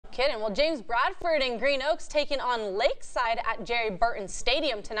kidding. Well, James Bradford and Green Oaks taking on Lakeside at Jerry Burton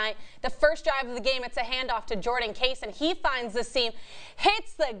Stadium tonight. The first drive of the game, it's a handoff to Jordan Case, and he finds the seam,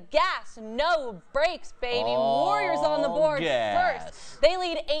 hits the gas, no brakes, baby. Warriors on the board first. They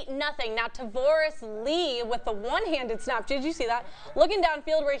lead 8-0. Now Tavoris Lee with the one-handed snap. Did you see that? Looking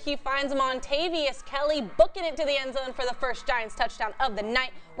downfield where he finds Montavious Kelly, booking it to the end zone for the first Giants touchdown of the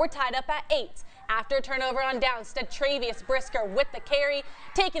night. We're tied up at 8. After a turnover on downs, Travius Brisker with the carry,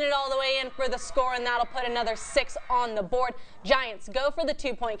 taking it all the way in for the score, and that'll put another 6 on the board. Giants go for the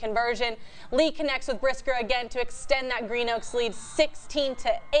 2-point conversion. Lee connects with Brisker again to extend that Green Oaks lead 16-8.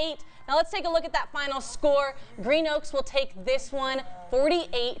 Now let's take a look at that final score. Green Oaks will take this one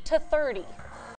 48-30.